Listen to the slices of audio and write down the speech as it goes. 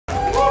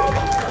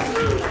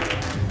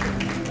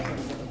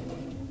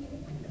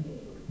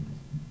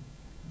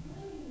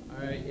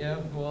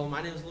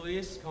My name is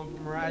Luis, come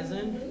from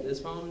Horizon. This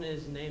poem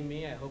is named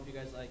me. I hope you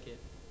guys like it.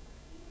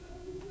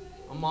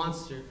 A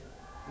monster.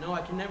 No,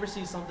 I can never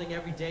see something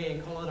every day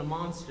and call it a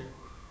monster.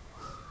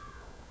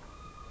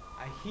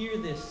 I hear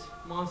this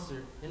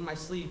monster in my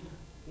sleep.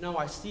 No,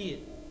 I see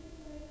it,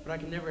 but I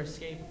can never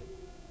escape it.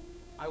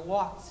 I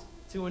walked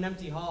to an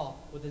empty hall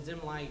with a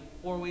dim light,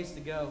 4 ways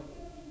to go.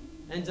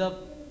 End up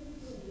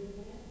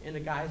in a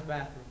guy's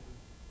bathroom.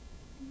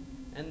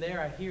 And there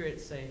I hear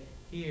it say,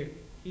 here,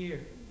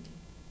 here.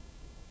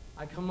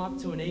 I come up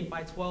to an 8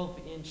 by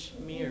 12 inch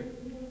mirror,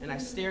 and I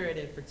stare at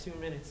it for 2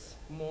 minutes.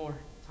 More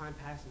time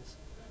passes.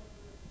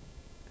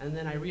 And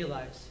then I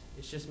realize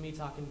it's just me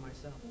talking to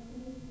myself.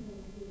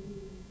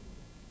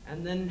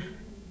 And then,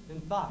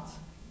 in thoughts,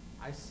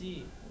 I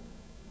see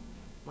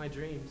my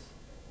dreams.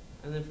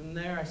 And then from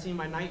there, I see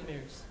my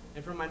nightmares.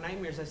 And from my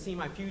nightmares, I see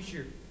my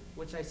future,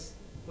 which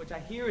I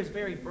hear is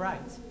very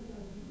bright.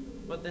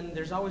 But then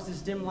there's always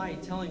this dim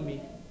light telling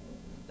me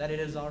that it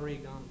is already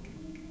gone.